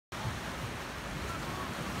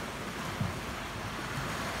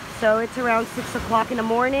So it's around 6 o'clock in the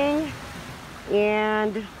morning,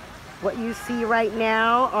 and what you see right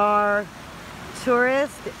now are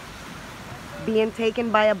tourists being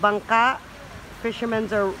taken by a bangka.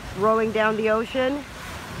 Fishermen are rowing down the ocean,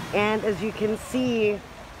 and as you can see,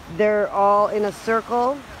 they're all in a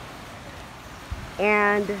circle,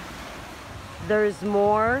 and there's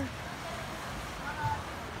more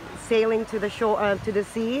sailing to the shore, to the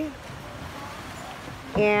sea,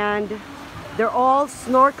 and they're all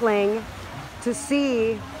snorkeling to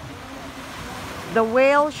see the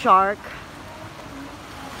whale shark,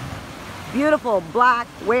 beautiful black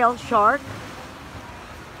whale shark.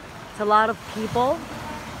 It's a lot of people,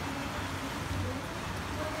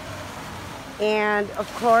 and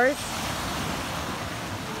of course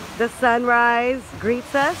the sunrise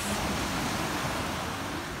greets us,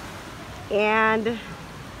 and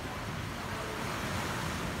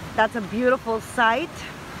that's a beautiful sight.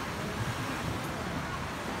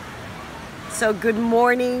 So good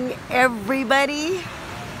morning, everybody.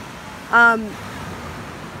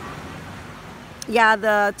 Yeah,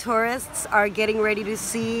 the tourists are getting ready to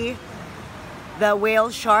see the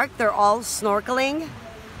whale shark. They're all snorkeling,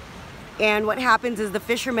 and what happens is the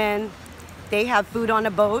fishermen, they have food on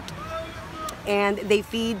a boat, and they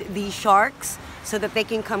feed these sharks so that they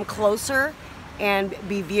can come closer and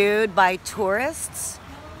be viewed by tourists.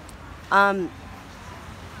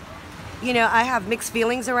 You know, I have mixed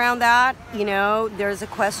feelings around that. You know, there's a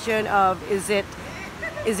question of, is it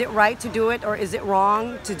right to do it, or is it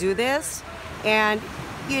wrong to do this? And,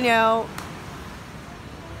 you know,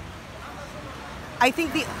 I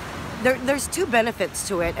think there's two benefits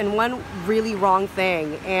to it, and one really wrong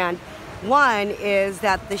thing. And one is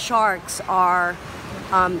that the sharks are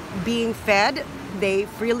being fed. They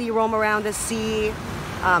freely roam around the sea.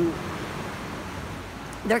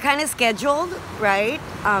 They're kind of scheduled, right?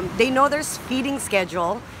 They know their feeding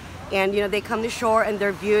schedule, and you know, they come to shore and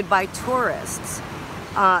they're viewed by tourists.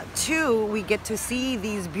 Two, we get to see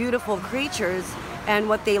these beautiful creatures and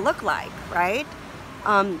what they look like, right?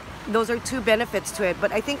 Those are two benefits to it.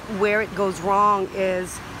 But I think where it goes wrong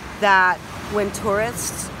is that when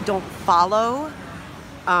tourists don't follow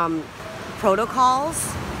protocols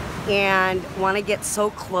and want to get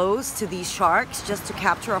so close to these sharks just to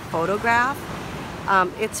capture a photograph,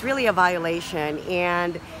 it's really a violation.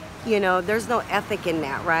 And you know, there's no ethic in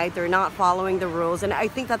that, right? They're not following the rules, and I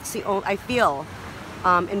think that's the only, I feel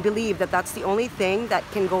and believe that that's the only thing that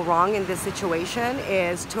can go wrong in this situation,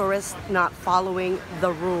 is tourists not following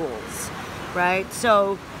the rules, right?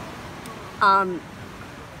 So I've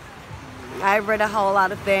read a whole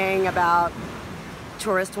lot of thing about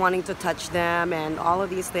tourists wanting to touch them and all of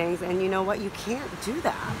these things, and you know what, you can't do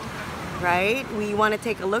that, right? We want to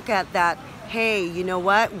take a look at that. Hey, you know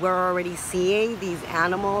what, we're already seeing these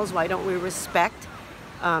animals, why don't we respect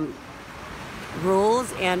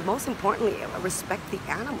rules, and most importantly, respect the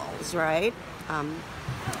animals, right?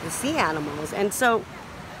 The sea animals. And so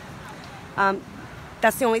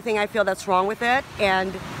that's the only thing I feel that's wrong with it.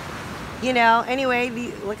 And you know, anyway,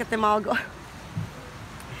 look at them all go.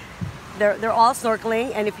 They're all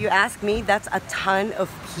snorkeling, and if you ask me, that's a ton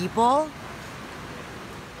of people.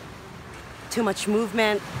 Too much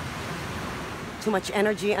movement, too much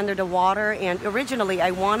energy under the water. And originally I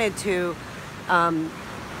wanted to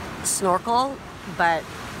snorkel, but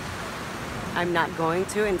I'm not going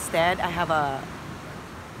to. Instead, I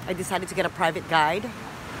decided to get a private guide.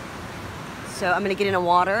 So I'm gonna get in the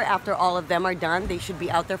water after all of them are done. They should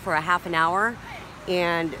be out there for a half an hour,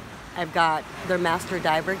 and I've got their master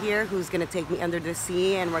diver here who's gonna take me under the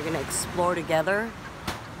sea, and we're gonna explore together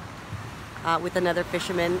with another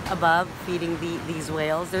fisherman above feeding these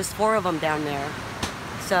whales. There's 4 of them down there.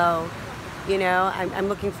 So, you know, I'm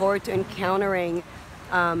looking forward to encountering,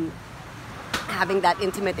 having that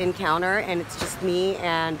intimate encounter, and it's just me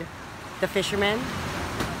and the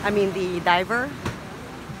the diver.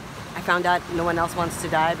 I found out no one else wants to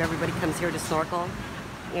dive. Everybody comes here to snorkel.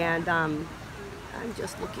 And I'm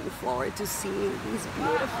just looking forward to seeing these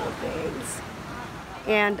beautiful things.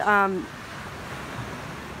 And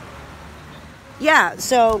yeah,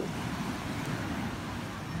 so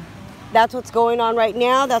that's what's going on right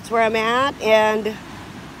now. That's where I'm at, and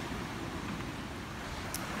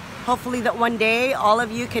hopefully that one day all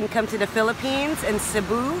of you can come to the Philippines and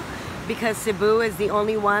Cebu, because Cebu is the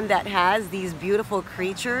only one that has these beautiful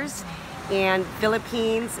creatures, and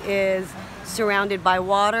Philippines is surrounded by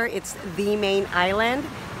water. It's the main island,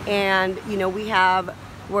 and you know,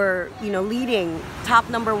 we're leading top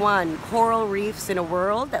 #1 coral reefs in the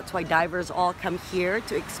world. That's why divers all come here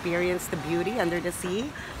to experience the beauty under the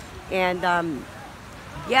sea. And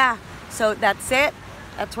yeah, so that's it.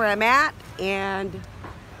 That's where I'm at, and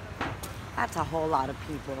That's a whole lot of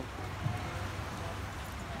people.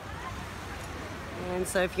 And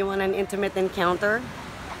so if you want an intimate encounter,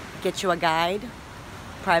 get you a guide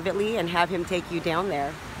privately and have him take you down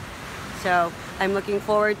there. So I'm looking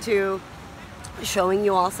forward to showing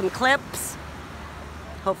you all some clips.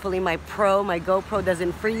 Hopefully my GoPro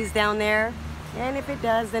doesn't freeze down there. And if it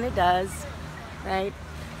does, then it does, right?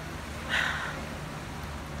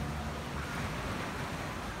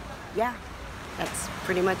 Yeah, that's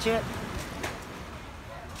pretty much it.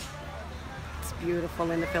 It's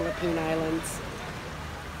beautiful in the Philippine Islands.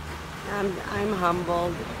 I'm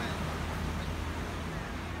humbled.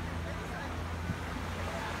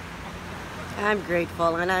 I'm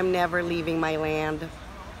grateful, and I'm never leaving my land.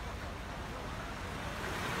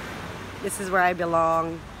 This is where I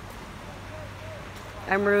belong.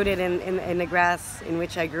 I'm rooted in the grass in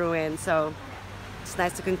which I grew in, so it's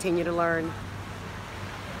nice to continue to learn.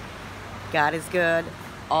 God is good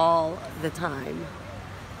all the time.